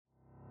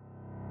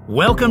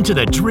Welcome to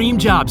the Dream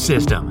Job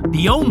System,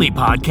 the only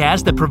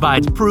podcast that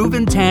provides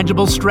proven,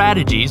 tangible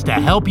strategies to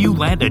help you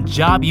land a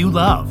job you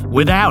love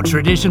without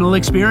traditional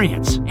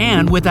experience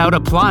and without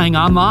applying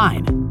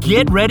online.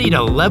 Get ready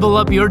to level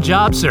up your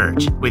job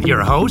search with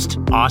your host,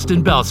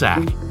 Austin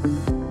Belsak.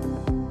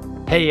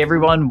 Hey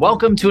everyone,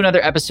 welcome to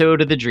another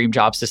episode of the Dream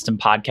Job System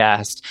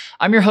podcast.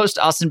 I'm your host,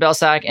 Austin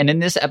Belsak, and in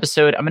this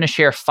episode, I'm going to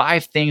share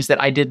 5 things that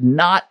I did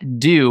not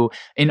do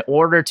in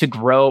order to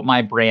grow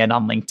my brand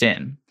on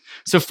LinkedIn.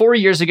 So 4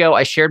 years ago,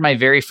 I shared my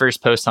very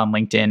first post on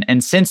LinkedIn,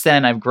 and since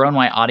then, I've grown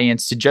my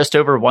audience to just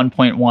over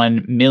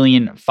 1.1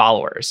 million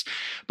followers.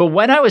 But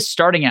when I was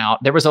starting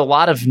out, there was a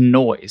lot of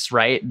noise,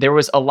 right? There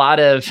was a lot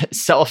of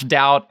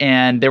self-doubt,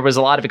 and there was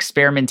a lot of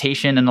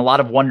experimentation and a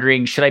lot of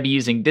wondering, should I be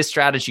using this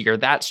strategy or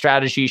that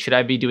strategy? Should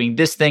I be doing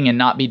this thing and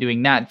not be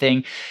doing that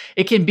thing?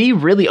 It can be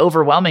really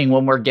overwhelming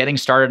when we're getting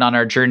started on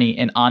our journey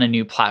and on a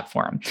new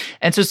platform.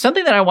 And so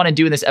something that I want to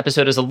do in this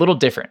episode is a little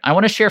different. I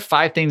want to share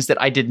 5 things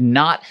that I did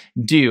not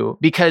do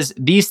because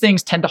these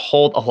things tend to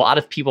hold a lot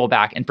of people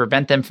back and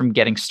prevent them from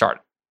getting started.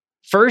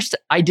 First,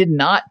 I did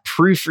not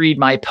proofread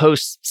my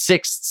posts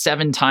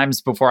 6-7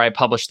 times before I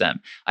published them.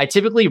 I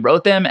typically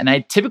wrote them and I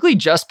typically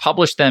just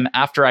published them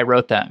after I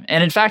wrote them.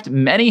 And in fact,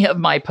 many of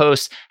my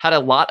posts had a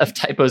lot of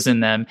typos in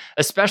them,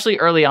 especially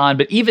early on.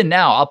 But even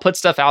now, I'll put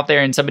stuff out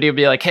there and somebody will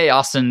be like, hey,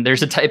 Austin,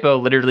 there's a typo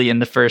literally in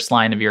the first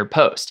line of your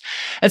post.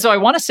 And so I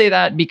want to say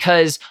that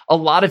because a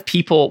lot of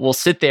people will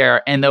sit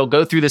there and they'll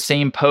go through the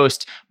same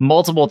post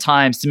multiple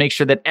times to make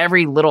sure that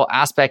every little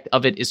aspect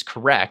of it is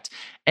correct.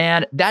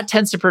 And that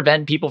tends to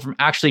prevent people from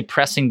actually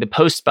pressing the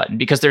post button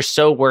because they're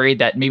so worried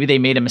that maybe they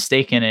made a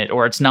mistake in it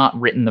or it's not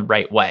written the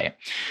right way.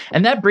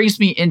 And that brings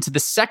me into the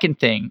second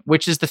thing,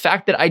 which is the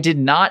fact that I did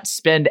not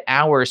spend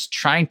hours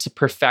trying to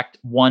perfect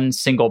one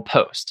single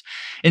post.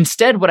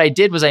 Instead, what I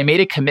did was I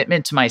made a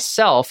commitment to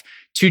myself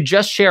to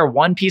just share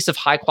one piece of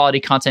high quality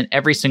content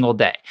every single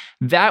day.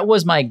 That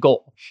was my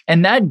goal.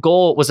 And that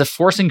goal was a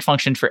forcing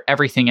function for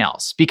everything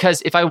else.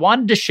 Because if I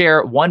wanted to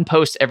share one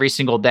post every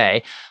single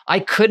day, I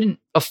couldn't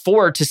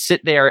afford to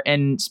sit there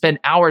and spend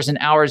hours and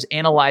hours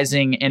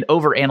analyzing and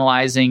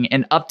overanalyzing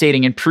and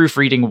updating and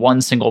proofreading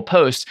one single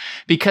post,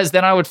 because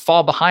then I would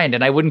fall behind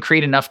and I wouldn't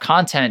create enough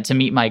content to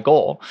meet my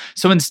goal.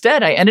 So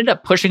instead, I ended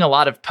up pushing a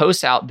lot of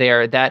posts out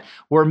there that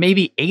were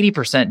maybe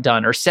 80%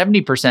 done or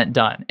 70%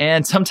 done.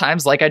 And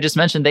sometimes, like I just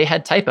mentioned, they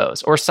had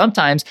typos, or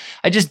sometimes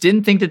I just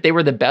didn't think that they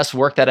were the best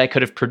work that I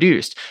could have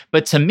produced.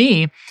 But to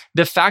me,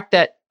 the fact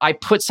that I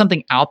put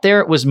something out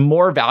there was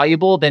more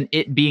valuable than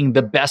it being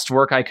the best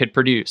work I could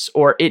produce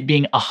or it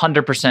being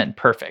 100%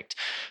 perfect.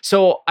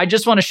 So I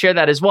just want to share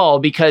that as well,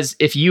 because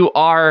if you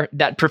are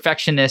that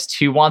perfectionist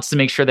who wants to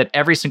make sure that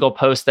every single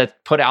post that's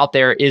put out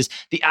there is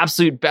the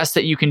absolute best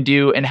that you can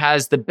do and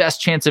has the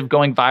best chance of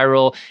going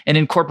viral and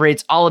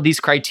incorporates all of these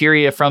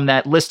criteria from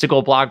that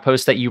listicle blog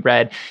post that you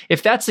read,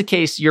 if that's the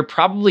case, you're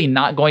probably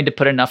not going to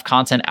put enough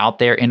content out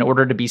there in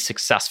order to be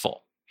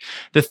successful.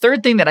 The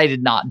third thing that I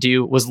did not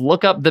do was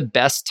look up the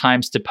best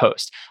times to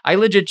post. I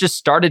legit just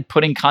started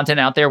putting content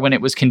out there when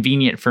it was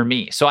convenient for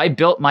me. So I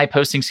built my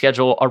posting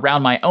schedule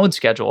around my own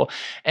schedule.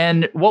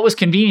 And what was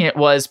convenient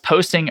was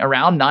posting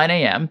around 9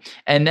 a.m.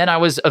 And then I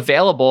was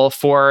available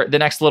for the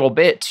next little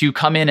bit to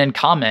come in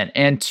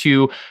and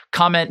to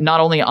comment not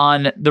only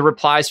on the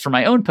replies for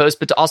my own post,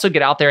 but to also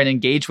get out there and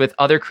engage with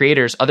other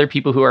creators, other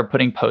people who are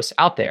putting posts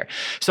out there.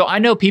 So I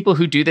know people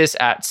who do this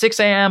at 6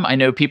 a.m. I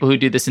know people who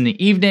do this in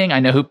the evening. I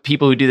know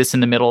people who do this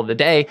in the middle of the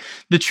day.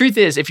 The truth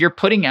is, if you're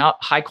putting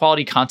out high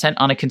quality content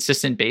on a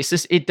consistent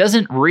basis, it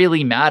doesn't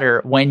really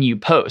matter when you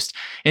post.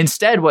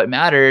 Instead, what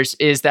matters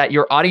is that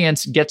your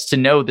audience gets to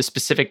know the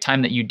specific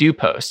time that you do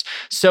post.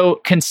 So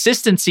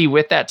consistency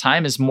with that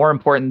time is more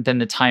important than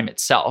the time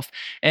itself.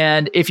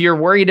 And if you're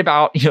worried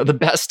about, the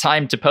best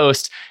time to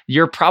post,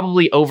 you're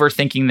probably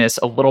overthinking this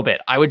a little bit.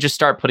 I would just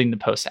start putting the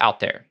posts out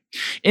there.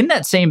 In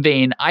that same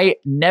vein, I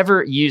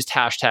never used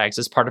hashtags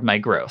as part of my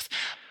growth.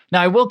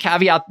 Now, I will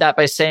caveat that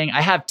by saying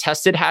I have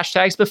tested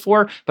hashtags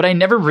before, but I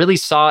never really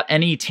saw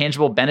any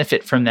tangible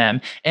benefit from them.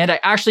 And I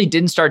actually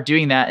didn't start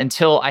doing that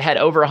until I had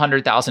over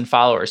 100,000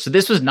 followers. So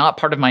this was not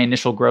part of my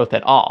initial growth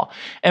at all.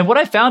 And what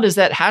I found is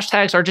that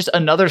hashtags are just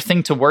another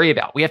thing to worry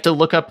about. We have to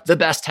look up the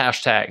best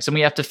hashtags and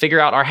we have to figure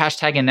out our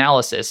hashtag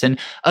analysis. And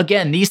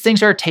again, these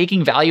things are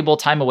taking valuable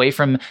time away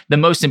from the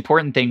most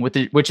important thing,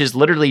 which is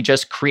literally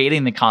just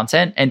creating the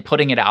content and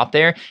putting it out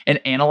there and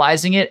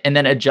analyzing it and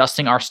then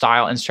adjusting our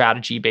style and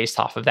strategy based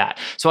off of that.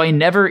 So I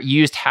never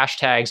used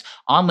hashtags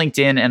on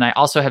LinkedIn, and I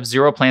also have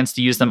zero plans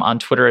to use them on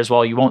Twitter as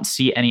well. You won't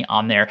see any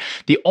on there.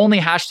 The only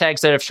hashtags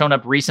that have shown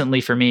up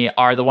recently for me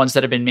are the ones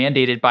that have been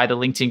mandated by the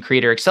LinkedIn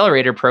Creator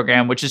Accelerator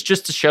program, which is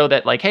just to show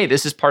that hey,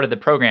 this is part of the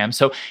program.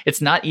 So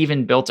it's not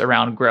even built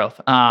around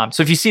growth.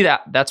 So if you see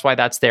that, that's why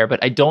that's there.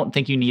 But I don't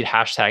think you need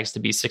hashtags to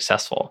be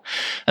successful.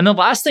 And the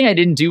last thing I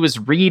didn't do was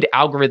read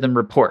algorithm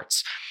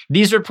reports.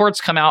 These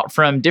reports come out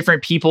from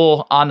different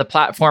people on the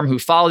platform who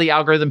follow the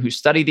algorithm, who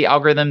study the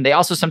algorithm. They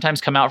also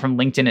sometimes come out from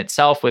LinkedIn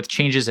itself with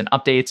changes and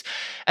updates.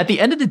 At the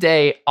end of the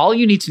day, all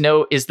you need to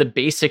know is the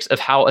basics of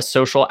how a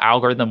social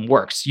algorithm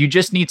works. You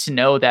just need to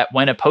know that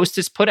when a post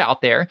is put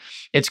out there,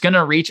 it's going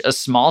to reach a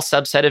small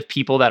subset of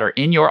people that are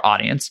in your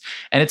audience,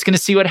 and it's going to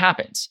see what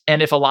happens.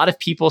 And if a lot of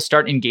people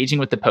start engaging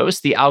with the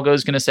post, the algo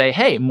is going to say,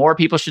 hey, more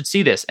people should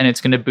see this, and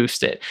it's going to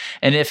boost it.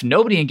 And if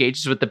nobody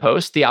engages with the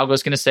post, the algo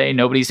is going to say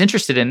nobody's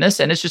interested in this,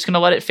 and it's just going to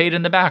let it fade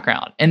in the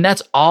background. And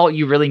that's all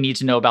you really need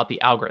to know about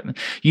the algorithm.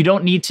 You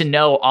don't need to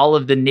know all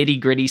of the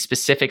nitty-gritty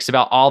specifics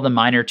about all the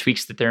minor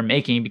tweaks that they're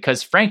making,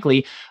 because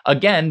frankly,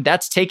 again,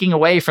 that's taking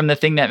away from the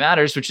thing that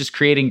matters, which is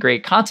creating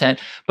great content.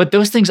 But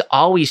those things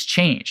always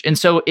change. And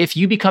so if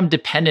you become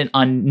dependent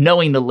on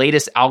knowing the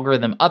latest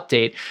algorithm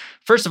update,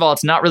 first of all,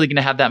 it's not really going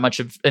to have that much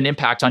of an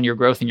impact on your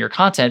growth and your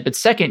content. But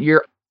second,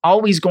 you're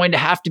always going to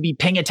have to be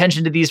paying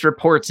attention to these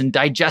reports and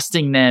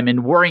digesting them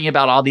and worrying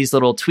about all these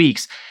little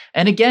tweaks.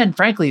 And again,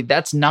 frankly,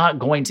 that's not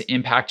going to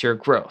impact your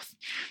growth.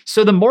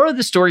 So the moral of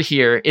the story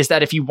here is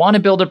that if you want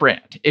to build a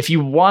brand, if you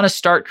want to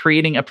start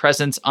creating a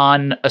presence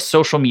on a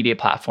social media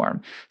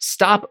platform,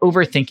 stop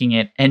overthinking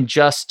it and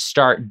just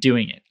start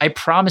doing it. I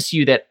promise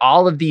you that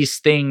all of these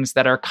things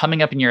that are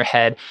coming up in your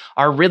head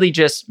are really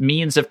just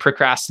means of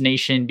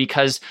procrastination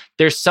because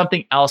there's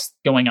something else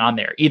going on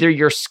there. Either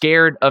you're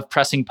scared of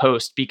pressing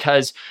post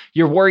because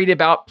you're worried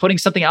about putting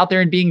something out there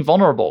and being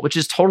vulnerable, which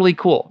is totally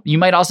cool. You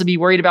might also be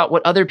worried about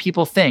what other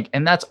people think,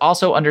 and that's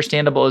also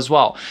understandable as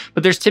well.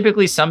 But there's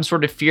typically some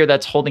sort of fear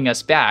that's holding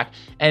us back.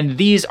 And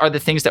these are the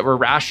things that we're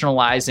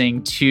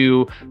rationalizing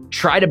to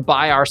try to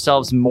buy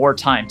ourselves more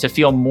time, to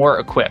feel more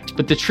equipped.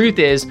 But the truth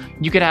is,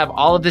 you could have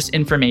all of this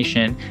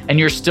information and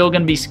you're still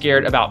going to be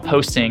scared about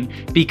posting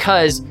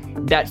because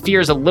that fear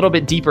is a little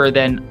bit deeper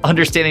than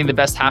understanding the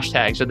best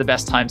hashtags or the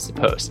best times to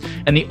post.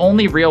 And the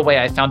only real way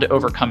I found to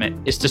overcome it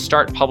is to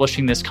start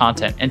publishing this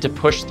content and to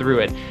push through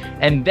it.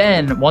 And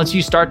then once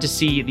you start to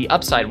see the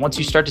upside, once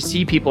you start to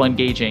see people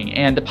engaging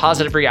and the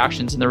positive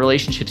reactions and the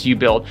relationships you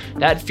build,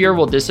 that fear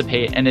will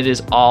dissipate and it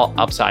is all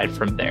upside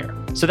from there.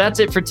 So that's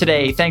it for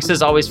today. Thanks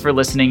as always for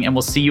listening, and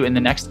we'll see you in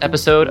the next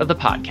episode of the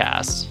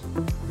podcast.